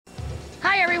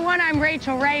everyone, I'm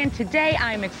Rachael Ray, and today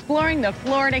I'm exploring the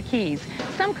Florida Keys.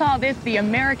 Some call this the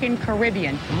American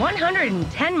Caribbean.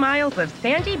 110 miles of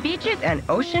sandy beaches and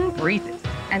ocean breezes.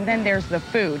 And then there's the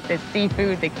food, the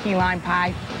seafood, the key lime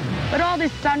pie. But all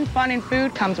this sun, fun, and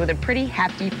food comes with a pretty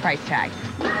hefty price tag.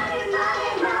 But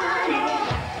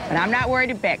I'm not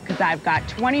worried a bit, because I've got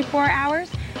 24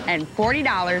 hours and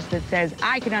 $40 that says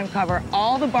I can uncover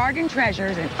all the bargain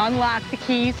treasures and unlock the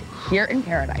keys here in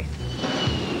paradise.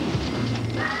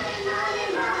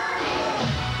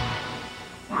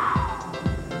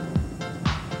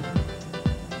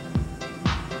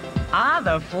 Ah,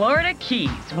 the Florida Keys,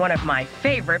 one of my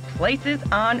favorite places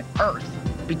on Earth.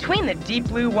 Between the deep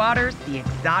blue waters, the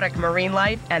exotic marine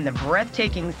life, and the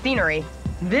breathtaking scenery,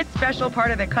 this special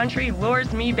part of the country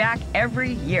lures me back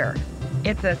every year.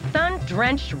 It's a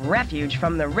sun-drenched refuge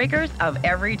from the rigors of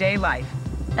everyday life.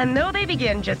 And though they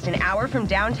begin just an hour from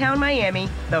downtown Miami,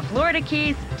 the Florida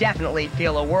Keys definitely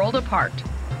feel a world apart.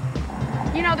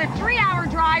 You know, the 3-hour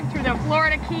drive through the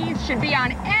Florida Keys should be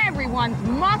on everyone's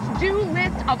must-do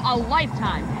list of a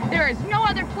lifetime. There is no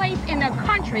other place in the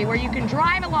country where you can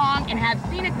drive along and have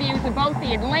scenic views of both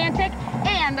the Atlantic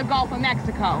and the Gulf of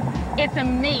Mexico. It's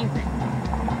amazing.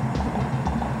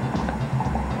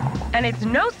 And it's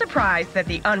no surprise that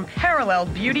the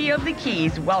unparalleled beauty of the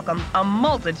Keys welcomes a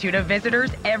multitude of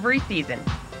visitors every season.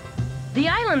 The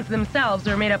islands themselves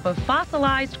are made up of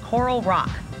fossilized coral rock,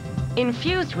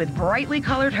 infused with brightly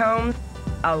colored homes,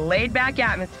 a laid-back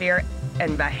atmosphere,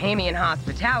 and Bahamian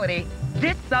hospitality.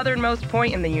 This southernmost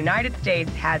point in the United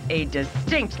States has a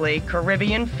distinctly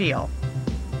Caribbean feel.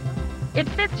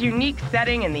 It's this unique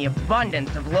setting and the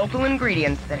abundance of local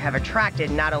ingredients that have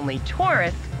attracted not only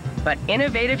tourists, but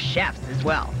innovative chefs as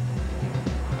well.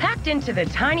 Packed into the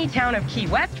tiny town of Key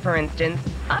West, for instance,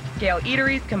 upscale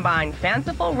eateries combine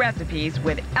fanciful recipes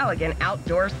with elegant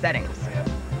outdoor settings.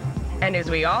 And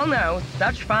as we all know,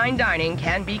 such fine dining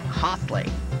can be costly.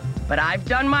 But I've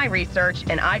done my research,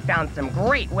 and I found some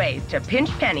great ways to pinch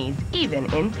pennies,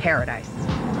 even in paradise.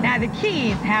 Now, the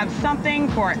Keys have something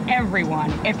for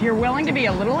everyone. If you're willing to be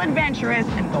a little adventurous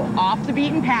and go off the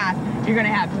beaten path, you're going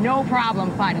to have no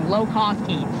problem finding low-cost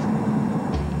eats.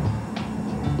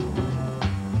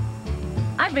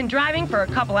 I've been driving for a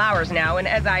couple hours now, and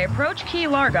as I approach Key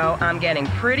Largo, I'm getting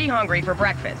pretty hungry for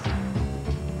breakfast.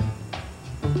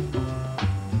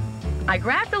 I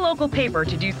grabbed the local paper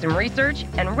to do some research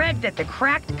and read that the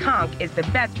Cracked Conch is the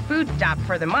best food stop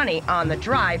for the money on the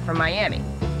drive from Miami.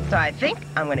 So I think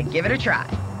I'm going to give it a try.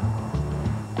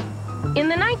 In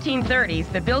the 1930s,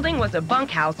 the building was a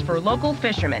bunkhouse for local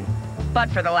fishermen. But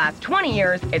for the last 20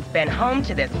 years, it's been home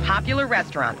to this popular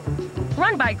restaurant.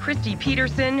 Run by Christy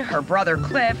Peterson, her brother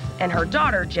Cliff, and her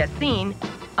daughter Jessine,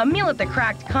 a meal at the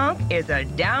Cracked Conch is a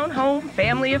down-home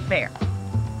family affair.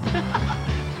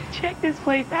 Check this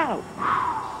place out.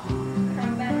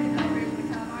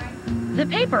 The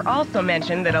paper also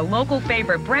mentioned that a local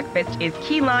favorite breakfast is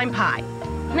key lime pie.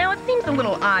 Now, it seems a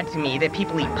little odd to me that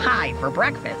people eat pie for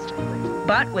breakfast.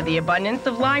 But with the abundance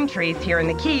of lime trees here in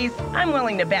the Keys, I'm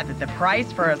willing to bet that the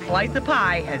price for a slice of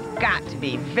pie has got to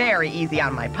be very easy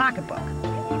on my pocketbook.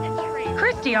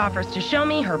 Christy offers to show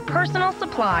me her personal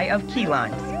supply of key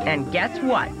limes. And guess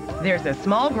what? There's a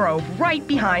small grove right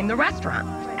behind the restaurant.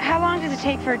 How long does it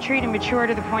take for a tree to mature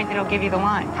to the point that it'll give you the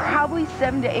lime? Probably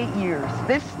 7 to 8 years.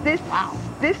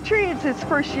 This tree, it's its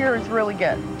first year, is really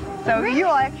good. So Really?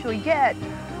 You'll actually get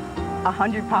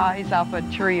 100 pies off a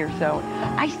tree or so.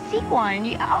 I see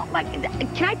one. Oh my!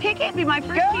 Can I pick it? It'll be my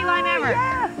first key lime ever.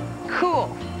 Yeah. Cool.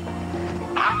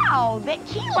 Ow! The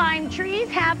key lime trees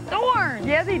have thorns.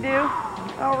 Yeah, they do.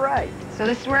 All right. So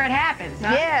this is where it happens,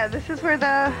 huh? Yeah, this is where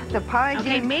the pie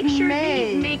Okay, gets make sure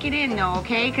made. these make it in, though,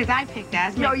 okay? Because I picked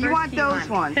that. No, you want those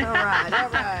ones. All right, all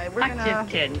right. We're I'm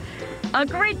just kidding. A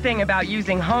great thing about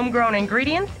using homegrown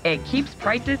ingredients, it keeps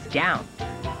prices down.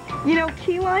 You know,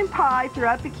 key lime pie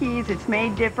throughout the Keys, it's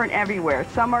made different everywhere.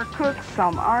 Some are cooked,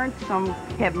 some aren't. Some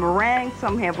have meringue,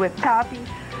 some have whipped topping.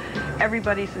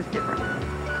 Everybody's is different.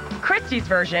 Christy's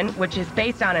version, which is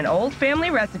based on an old family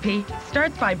recipe,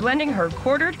 starts by blending her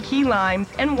quartered key limes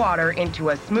and water into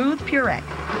a smooth puree.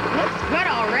 Looks good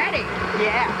already.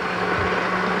 Yeah.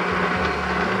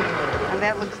 And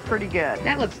that looks pretty good.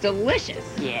 That looks delicious.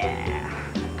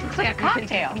 Yeah. Looks like a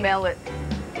cocktail. Smell it.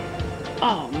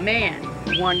 Oh, man.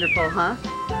 Wonderful, huh?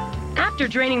 After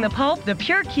draining the pulp, the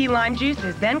pure key lime juice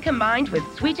is then combined with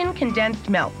sweetened condensed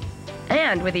milk.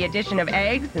 And with the addition of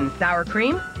eggs and sour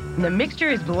cream, the mixture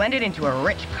is blended into a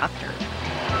rich custard.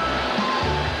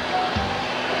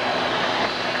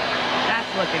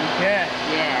 That's looking good.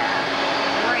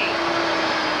 Yeah. Great.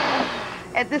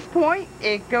 At this point,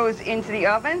 it goes into the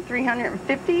oven,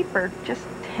 350 for just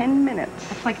 10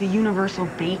 minutes. It's like the universal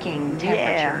baking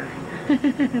temperature.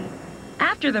 Yeah.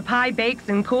 After the pie bakes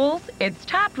and cools, it's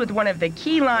topped with one of the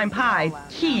key lime pie's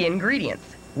key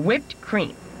ingredients, whipped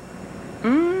cream.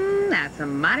 That's a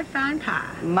mighty fine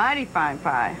pie. Mighty fine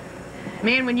pie.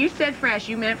 Man, when you said fresh,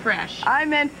 you meant fresh. I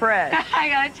meant fresh. I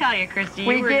gotta tell you, Christy,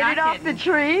 We you were get not it off kidding. the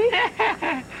tree.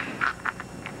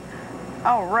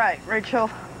 All right, Rachel,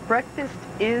 breakfast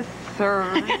is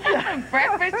served.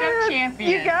 Breakfast of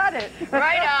champions. You got it.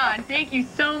 Right on. Thank you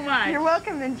so much. You're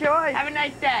welcome. Enjoy. Have a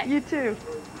nice day. You too.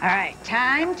 All right,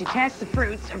 time to test the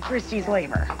fruits of Christy's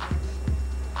labor.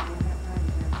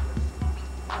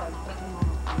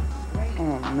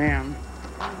 Oh, man.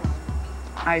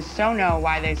 I so know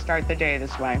why they start the day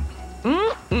this way.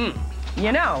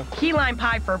 You know, key lime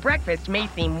pie for breakfast may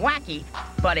seem wacky,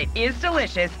 but it is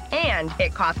delicious, and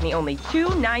it cost me only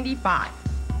 $2.95.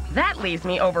 That leaves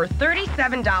me over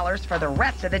 $37 for the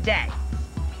rest of the day.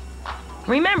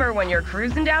 Remember, when you're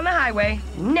cruising down the highway,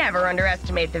 never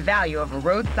underestimate the value of a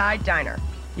roadside diner.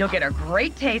 You'll get a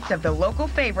great taste of the local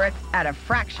favorites at a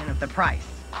fraction of the price.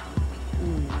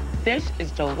 This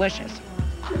is delicious.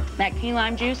 That key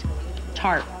lime juice,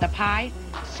 tart. The pie,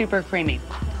 super creamy.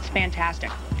 It's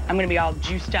fantastic. I'm gonna be all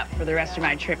juiced up for the rest of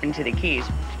my trip into the Keys.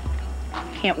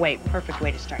 Can't wait. Perfect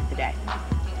way to start the day.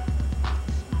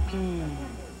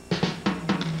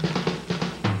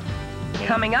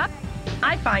 Coming up,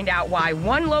 I find out why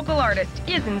one local artist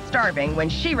isn't starving when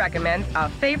she recommends a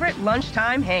favorite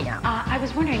lunchtime hangout. I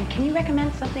was wondering, can you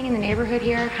recommend something in the neighborhood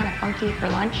here, kind of funky for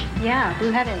lunch? Yeah,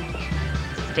 Blue Heaven.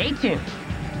 Stay tuned.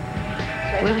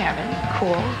 Blue Heaven,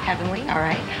 cool, heavenly, all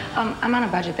right. I'm on a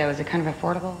budget though, is it kind of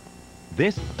affordable?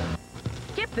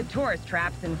 Skip the tourist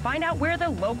traps and find out where the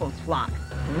locals flock.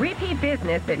 Repeat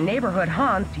business at neighborhood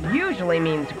haunts usually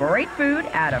means great food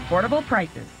at affordable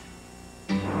prices.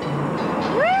 Woo!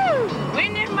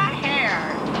 Wind in my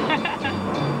hair.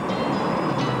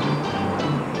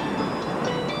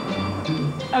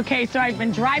 Okay, so I've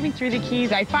been driving through the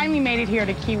Keys. I finally made it here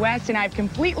to Key West, and I've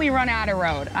completely run out of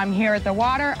road. I'm here at the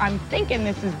water. I'm thinking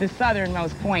this is the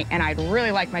southernmost point, and I'd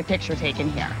really like my picture taken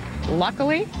here.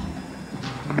 Luckily,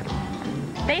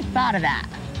 they thought of that.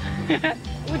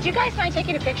 Would you guys mind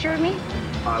taking a picture of me?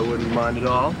 I wouldn't mind at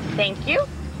all. Thank you.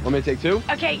 Want me to take two?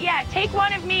 Okay, yeah, take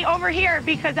one of me over here,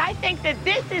 because I think that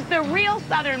this is the real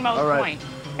southernmost All right. point.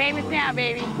 Famous now,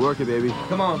 baby. Work it, baby.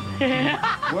 Come on.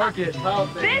 Work it.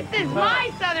 This is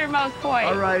my southernmost point.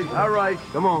 All right, all right.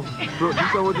 Come on. Do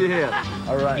something with your hair.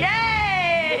 All right.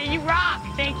 Yay! You rock.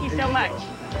 Thank you so much.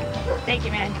 Thank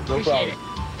you, man. No Appreciate it.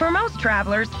 problem. For most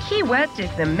travelers, Key West is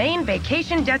the main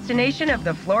vacation destination of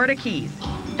the Florida Keys.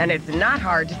 And it's not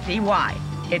hard to see why.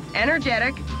 It's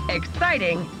energetic,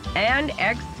 exciting, and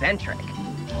eccentric.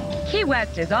 Key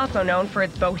West is also known for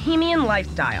its bohemian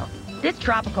lifestyle. This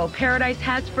tropical paradise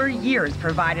has for years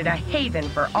provided a haven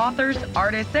for authors,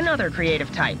 artists, and other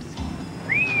creative types.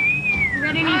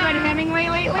 Read any good Hemingway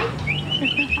lately?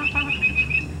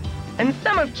 And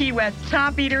some of Key West's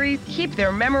top eateries keep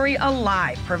their memory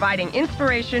alive, providing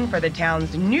inspiration for the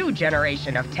town's new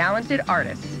generation of talented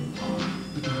artists.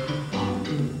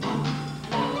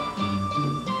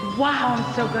 Wow,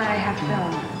 I'm so glad I have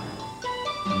film.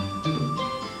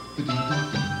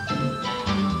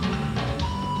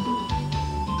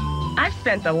 I've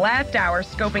spent the last hour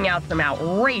scoping out some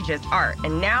outrageous art,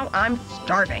 and now I'm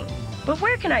starving. But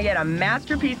where can I get a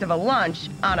masterpiece of a lunch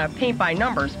on a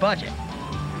paint-by-numbers budget?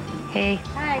 Hey.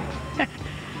 Hi.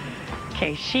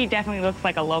 Okay, she definitely looks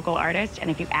like a local artist, and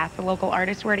if you ask the local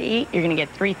artist where to eat, you're gonna get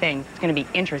three things. It's gonna be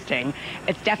interesting,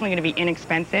 it's definitely gonna be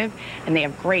inexpensive, and they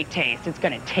have great taste. It's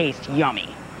gonna taste yummy.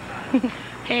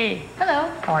 Hey. Hello.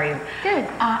 How are you? Good.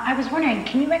 I was wondering,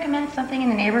 can you recommend something in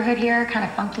the neighborhood here, kind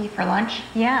of funky for lunch?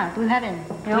 Yeah, Blue Heaven.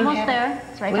 You're Blue almost Heaven. there.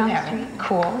 It's right Blue down Heaven. the street.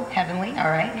 Cool, heavenly,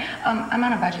 all right. I'm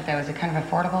on a budget though, is it kind of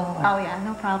affordable? Or... Oh yeah,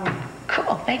 no problem.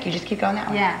 Cool, thank you, just keep going that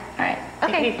way. Yeah. All right.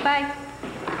 Okay, bye.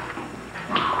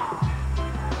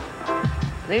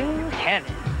 Blue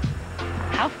Heaven.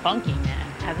 How funky, man.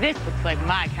 Now this looks like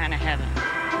my kind of heaven.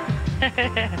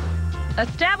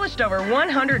 Established over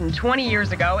 120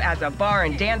 years ago as a bar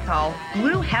and dance hall,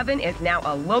 Blue Heaven is now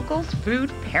a locals'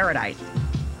 food paradise.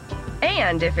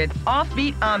 And if it's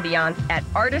offbeat ambiance at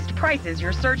artist prices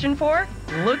you're searching for,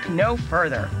 look no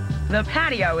further. The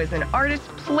patio is an artist's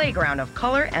playground of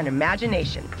color and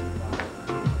imagination.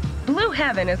 Blue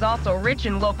Heaven is also rich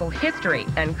in local history,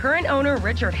 and current owner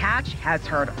Richard Hatch has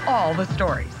heard all the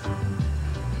stories.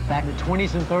 Back in the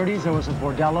 20s and 30s, there was a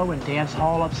bordello and dance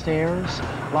hall upstairs.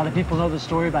 A lot of people know the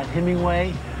story about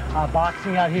Hemingway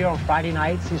boxing out here on Friday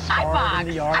nights. He sparred in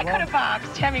the yard. I could have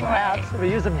boxed, Hemingway.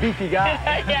 He was a beefy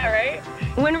guy. Yeah, right?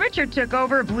 When Richard took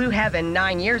over Blue Heaven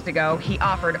 9 years ago, he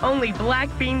offered only black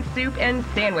bean soup and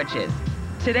sandwiches.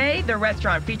 Today, the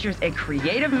restaurant features a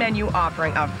creative menu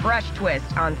offering a fresh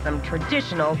twist on some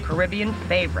traditional Caribbean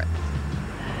favorites.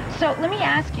 So let me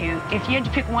ask you, if you had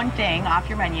to pick one thing off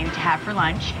your menu to have for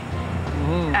lunch,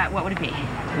 what would it be?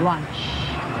 Lunch.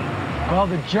 Well,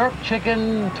 the jerk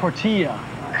chicken tortilla.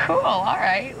 Cool, all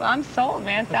right. Well, I'm sold,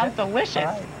 man. Sounds delicious.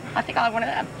 Right. I think I'll have one of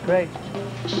them. Great.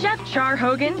 Chef Char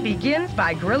Hogan begins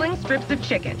by grilling strips of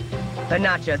chicken. But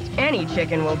not just any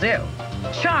chicken will do.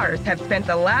 Chars have spent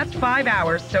the last 5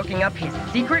 hours soaking up his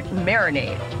secret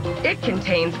marinade. It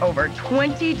contains over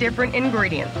 20 different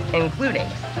ingredients, including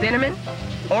cinnamon,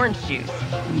 orange juice,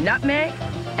 nutmeg,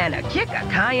 and a kick of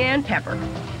cayenne pepper.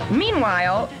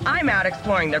 Meanwhile, I'm out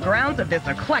exploring the grounds of this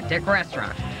eclectic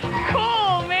restaurant.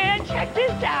 Cool, man. Check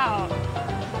this out.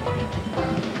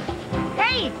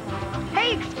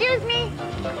 Hey, excuse me,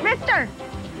 mister.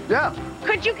 Yeah.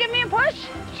 Could you give me a push?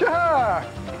 Sure.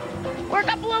 Work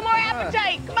up a little more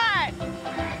appetite. Come on.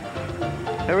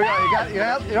 Here we go. You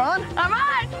got it. You're on? I'm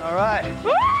on. All right.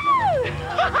 Woo!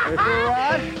 You feel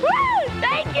right? Woo!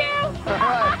 Thank you. All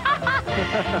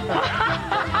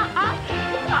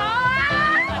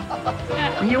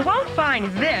right. You won't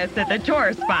find this at the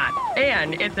tourist spot,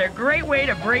 and it's a great way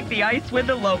to break the ice with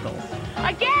the locals.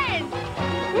 Again.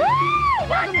 Woo!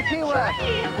 Welcome to Key West.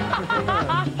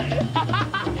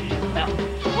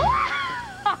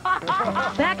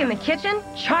 Back in the kitchen,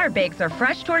 Char bakes a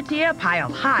fresh tortilla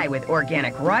piled high with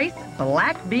organic rice,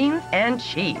 black beans, and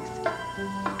cheese.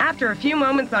 After a few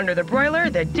moments under the broiler,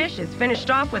 the dish is finished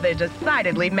off with a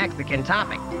decidedly Mexican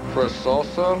topping. Fresh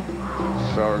salsa,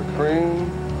 sour cream,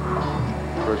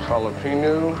 fresh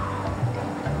jalapeno,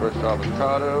 fresh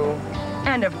avocado.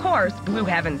 And of course, Blue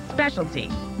Heaven's specialty,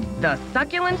 the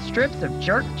succulent strips of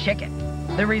jerk chicken.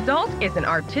 The result is an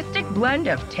artistic blend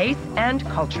of tastes and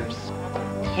cultures.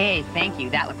 Hey, thank you.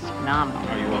 That looks phenomenal.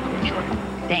 Are you welcome to try?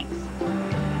 Thanks.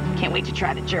 Can't wait to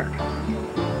try the jerk.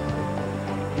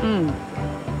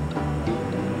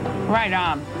 Right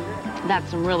on. That's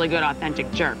some really good,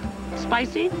 authentic jerk.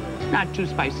 Spicy? Not too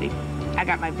spicy. I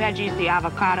got my veggies, the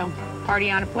avocado,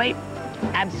 party on a plate.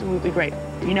 Absolutely great.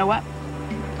 You know what?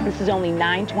 This is only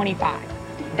 $9.25.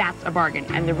 That's a bargain.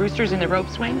 And the roosters in the rope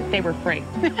swing, they were free.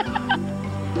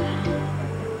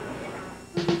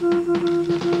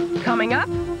 Coming up,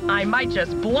 I might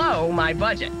just blow my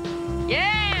budget.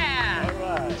 Yeah!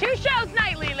 All right. 2 shows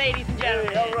nightly, ladies and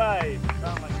gentlemen. All right.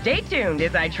 Stay tuned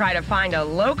as I try to find a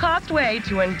low-cost way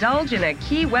to indulge in a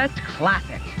Key West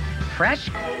classic. Fresh.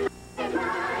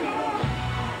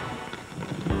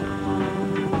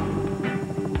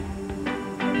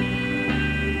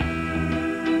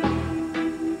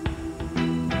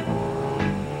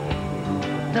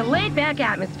 The laid-back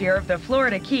atmosphere of the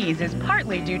Florida Keys is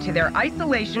partly due to their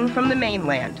isolation from the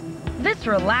mainland. This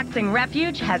relaxing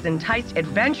refuge has enticed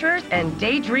adventurers and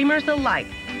daydreamers alike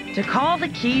to call the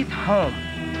Keys home.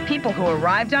 People who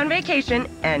arrived on vacation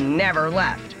and never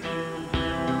left.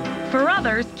 For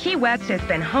others, Key West has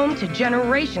been home to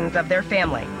generations of their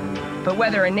family. But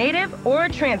whether a native or a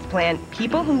transplant,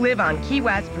 people who live on Key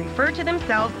West refer to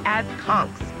themselves as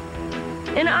conchs,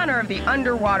 in honor of the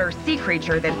underwater sea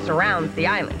creature that surrounds the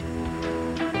island.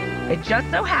 It just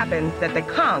so happens that the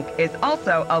conch is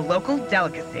also a local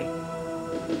delicacy.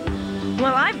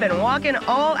 Well, I've been walking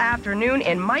all afternoon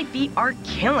and my feet are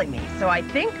killing me, so I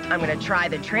think I'm gonna try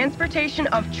the transportation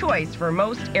of choice for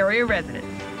most area residents.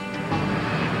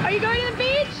 Are you going to the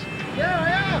beach? Yeah,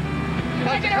 I am. You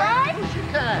taking a ride? You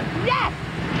can. Yes.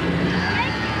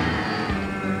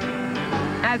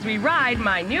 As we ride,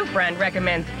 my new friend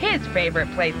recommends his favorite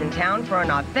place in town for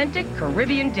an authentic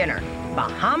Caribbean dinner,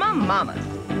 Bahama Mama's.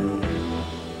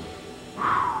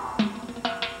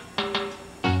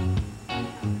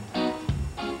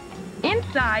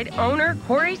 Inside, owner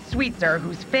Corey Sweetser,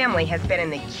 whose family has been in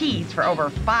the Keys for over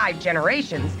 5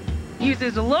 generations,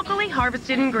 uses locally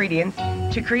harvested ingredients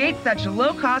to create such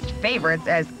low-cost favorites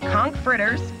as conch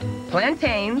fritters,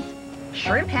 plantains,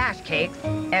 shrimp hash cakes,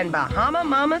 and Bahama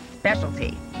Mama's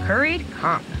specialty, curried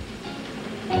conch.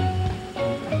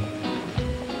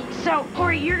 So,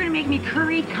 Corey, you're going to make me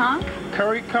curried conch?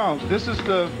 Curry conch. This is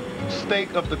the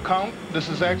steak of the conch. This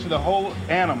is actually the whole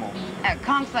animal.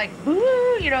 Conch's like,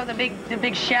 ooh, you know, the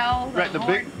big shell. Right, the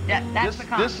big. That's the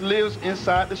conch. This lives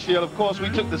inside the shell. Of course, we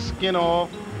took the skin off,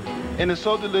 and it's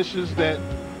so delicious that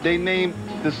they named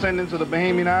descendants of the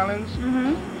Bahamian Islands.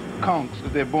 conchs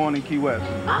if they're born in Key West.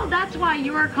 Oh, that's why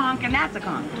you're a conch and that's a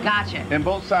conch. Gotcha. And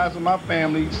both sides of my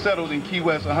family settled in Key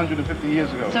West 150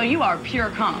 years ago. So you are pure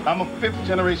conch. I'm a 5th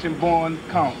generation born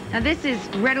conch. Now this is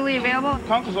readily available?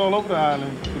 Conch is all over the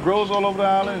island. It grows all over the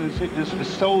island and it's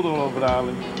sold all over the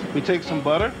island. We take some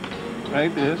butter,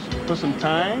 like this, put some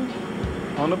thyme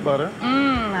on the butter.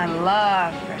 I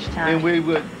love fresh thyme. And we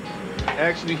would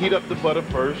actually heat up the butter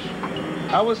first.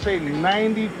 I would say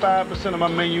 95% of my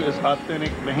menu is authentic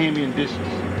Bahamian dishes.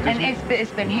 And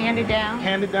it's been handed down?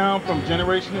 Handed down from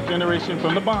generation to generation,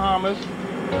 from the Bahamas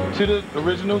to the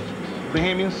original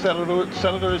Bahamian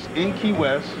settlers in Key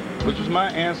West, which was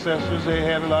my ancestors. They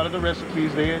had a lot of the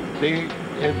recipes they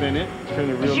invented. Turn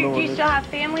the real low on You this. still have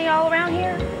family all around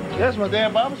here? Yes, my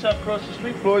dad barbershop across the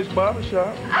street, Floyd's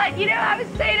Barbershop. You know, I was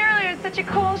saying earlier, it's such a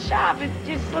cool shop. It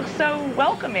just looks so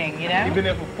welcoming, you know? He's been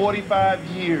there for 45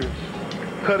 years,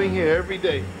 cutting hair every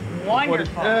day.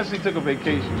 Wonderful. Yes, he took a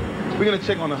vacation. We're going to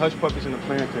check on the hush puppies and the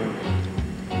plantains.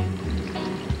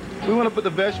 We want to put the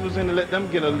vegetables in and let them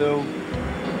get a little...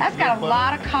 That's got a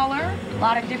lot of color, a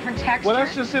lot of different textures. Well,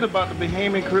 that's just it about the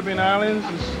Bahamian Caribbean islands.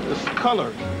 It's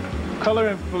color. Color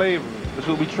and flavor. That's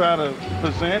what we try to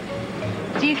present.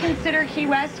 Do you consider Key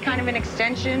West kind of an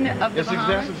extension of the Bahamas?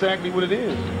 That's exactly what it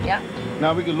is. Yeah.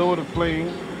 Now we can lower the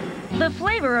flame. The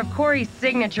flavor of Corey's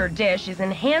signature dish is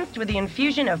enhanced with the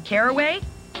infusion of caraway,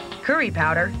 curry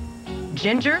powder,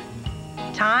 ginger,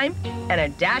 thyme, and a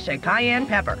dash of cayenne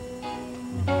pepper.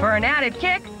 For an added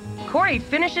kick, Corey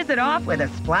finishes it off with a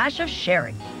splash of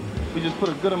sherry. We just put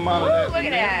a good amount of Ooh, that look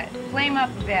in at there. that. Flame up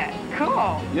a bit.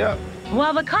 Cool. Yep.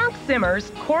 While the conch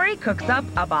simmers, Corey cooks up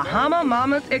a Bahama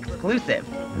Mama's exclusive,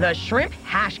 the shrimp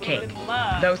hash cake.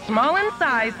 Though small in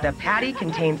size, the patty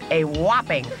contains a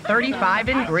whopping 35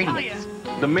 ingredients.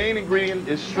 The main ingredient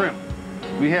is shrimp.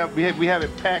 We have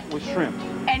it packed with shrimp.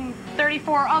 And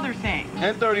 34 other things.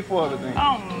 And 34 other things.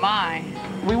 Oh, my.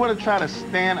 We want to try to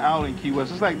stand out in Key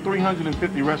West. It's like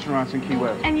 350 restaurants in Key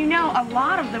West. And you know, a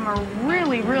lot of them are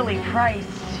really, really priced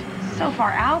so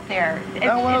far out there.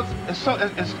 It's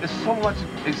so much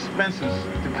expenses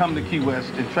to come to Key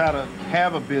West and try to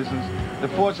have a business.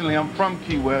 Fortunately, I'm from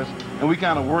Key West, and we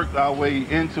kind of worked our way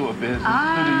into a business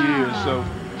through the years.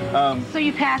 So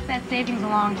you pass that savings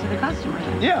along to the customers?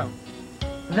 Yeah.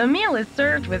 The meal is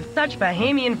served with such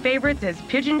Bahamian favorites as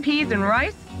pigeon peas and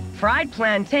rice, fried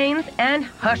plantains, and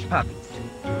hush puppies.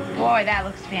 Boy, that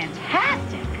looks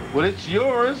fantastic. Well, it's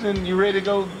yours, and you ready to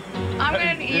go? I'm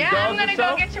gonna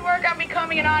go get to work on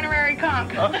becoming an honorary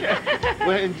conch. Okay.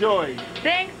 Well, enjoy.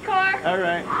 Thanks, Cor. All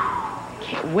right.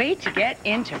 Can't wait to get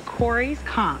into Corey's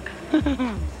conch.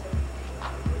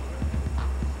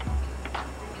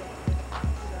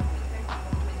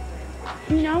 You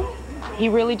know, he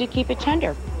really did keep it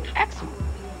tender. Excellent.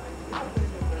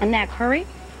 And that curry,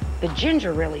 the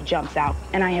ginger really jumps out.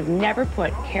 And I have never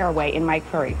put caraway in my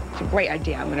curry. It's a great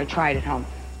idea. I'm going to try it at home.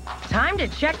 Time to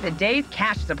check the day's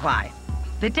cash supplies.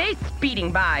 The day's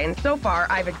speeding by, and so far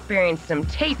I've experienced some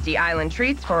tasty island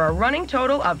treats for a running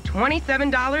total of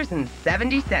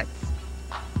 $27.70.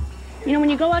 You know, when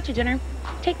you go out to dinner,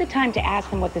 take the time to ask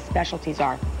them what the specialties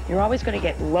are. You're always going to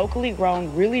get locally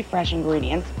grown, really fresh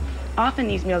ingredients. Often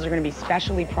these meals are going to be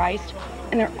specially priced,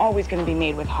 and they're always going to be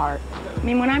made with heart. I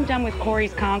mean, when I'm done with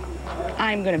Corey's conch,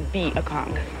 I'm going to be a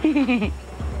conch.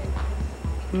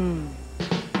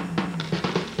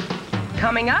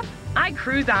 Coming up, I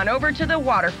cruise on over to the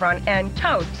waterfront and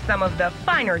toast some of the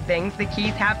finer things the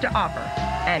Keys have to offer.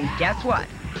 And guess what?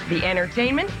 The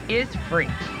entertainment is free.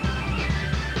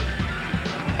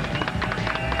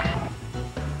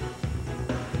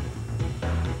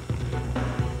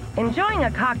 Enjoying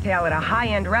a cocktail at a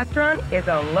high-end restaurant is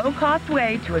a low-cost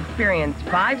way to experience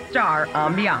 5-star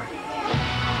ambiance.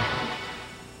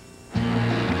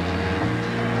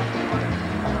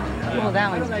 Oh,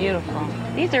 that one's beautiful.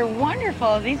 These are wonderful.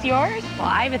 Are these yours? Well,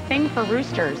 I have a thing for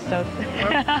roosters, so...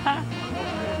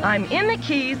 I'm in the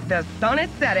Keys, the sun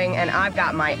is setting, and I've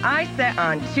got my eyes set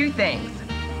on two things: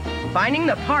 finding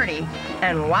the party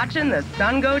and watching the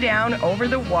sun go down over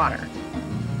the water.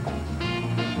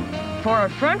 For a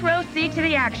front row seat to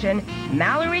the action,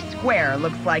 Mallory Square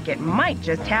looks like it might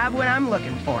just have what I'm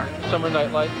looking for. Summer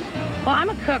night lights. Well, I'm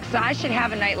a cook, so I should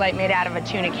have a nightlight made out of a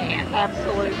tuna can.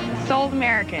 Absolutely. Sold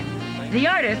American. The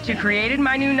artist who created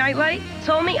my new nightlight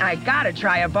told me I gotta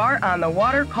try a bar on the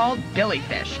water called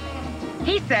Billyfish.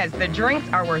 He says the drinks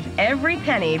are worth every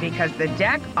penny because the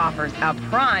deck offers a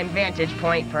prime vantage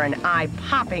point for an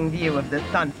eye-popping view of the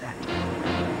sunset.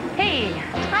 Hey.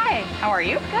 Hi. How are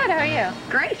you? Good. How are you?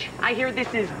 Great. I hear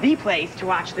this is the place to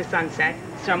watch the sunset.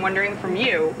 So I'm wondering from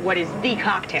you, what is the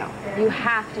cocktail? You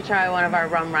have to try one of our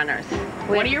rum runners.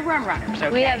 What are your rum runners?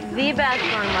 Okay. We have the best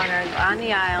rum runners on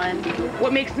the island.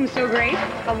 What makes them so great?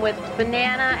 Come with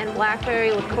banana and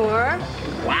blackberry liqueur.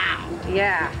 Wow.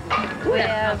 Yeah. Ooh, We that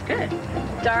have smells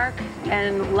good. dark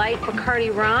and light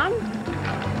Bacardi rum.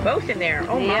 Both in there.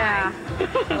 Oh, Yeah.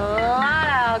 A lot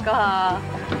of alcohol.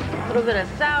 A little bit of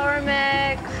sour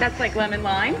mix. That's like lemon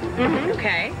lime? Mm-hmm.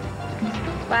 Okay.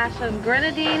 Splash of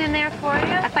grenadine in there for you.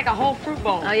 That's like a whole fruit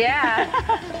bowl. Oh, yeah.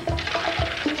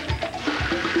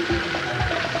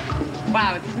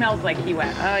 Wow, it smells like Key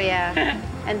West. Oh, yeah.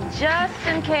 And just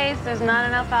in case there's not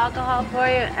enough alcohol for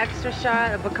you, an extra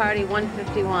shot of Bacardi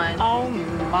 151. Oh,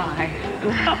 my.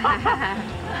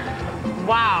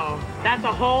 Wow. That's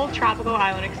a whole tropical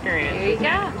island experience. Here you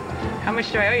go. How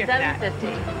much do I owe you for that?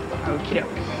 $7.50. Okie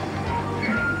doke.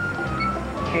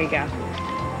 Here you go.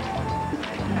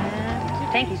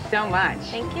 Thank you so much.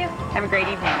 Thank you. Have a great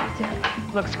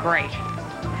evening. Looks great.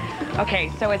 Okay,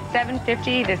 so at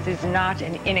 $7.50, this is not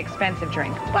an inexpensive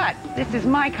drink, but this is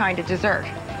my kind of dessert.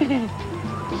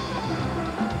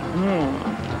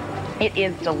 It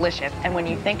is delicious, and when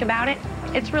you think about it,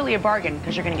 it's really a bargain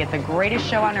because you're going to get the greatest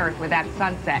show on earth with that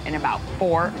sunset in about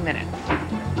 4 minutes.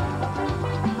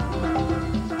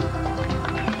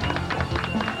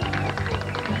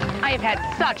 I have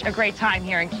had such a great time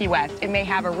here in Key West. It may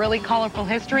have a really colorful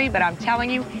history, but I'm telling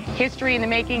you, history in the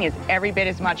making is every bit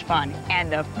as much fun. And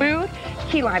the food,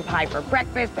 key lime pie for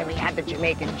breakfast, then we had the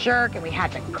Jamaican jerk, and we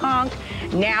had the conch.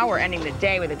 Now we're ending the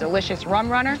day with a delicious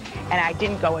rum runner, and I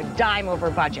didn't go a dime over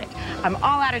budget. I'm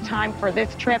all out of time for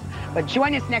this trip, but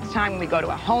join us next time when we go to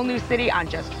a whole new city on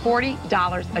just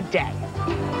 $40 a day.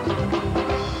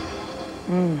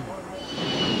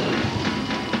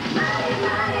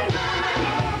 Bye.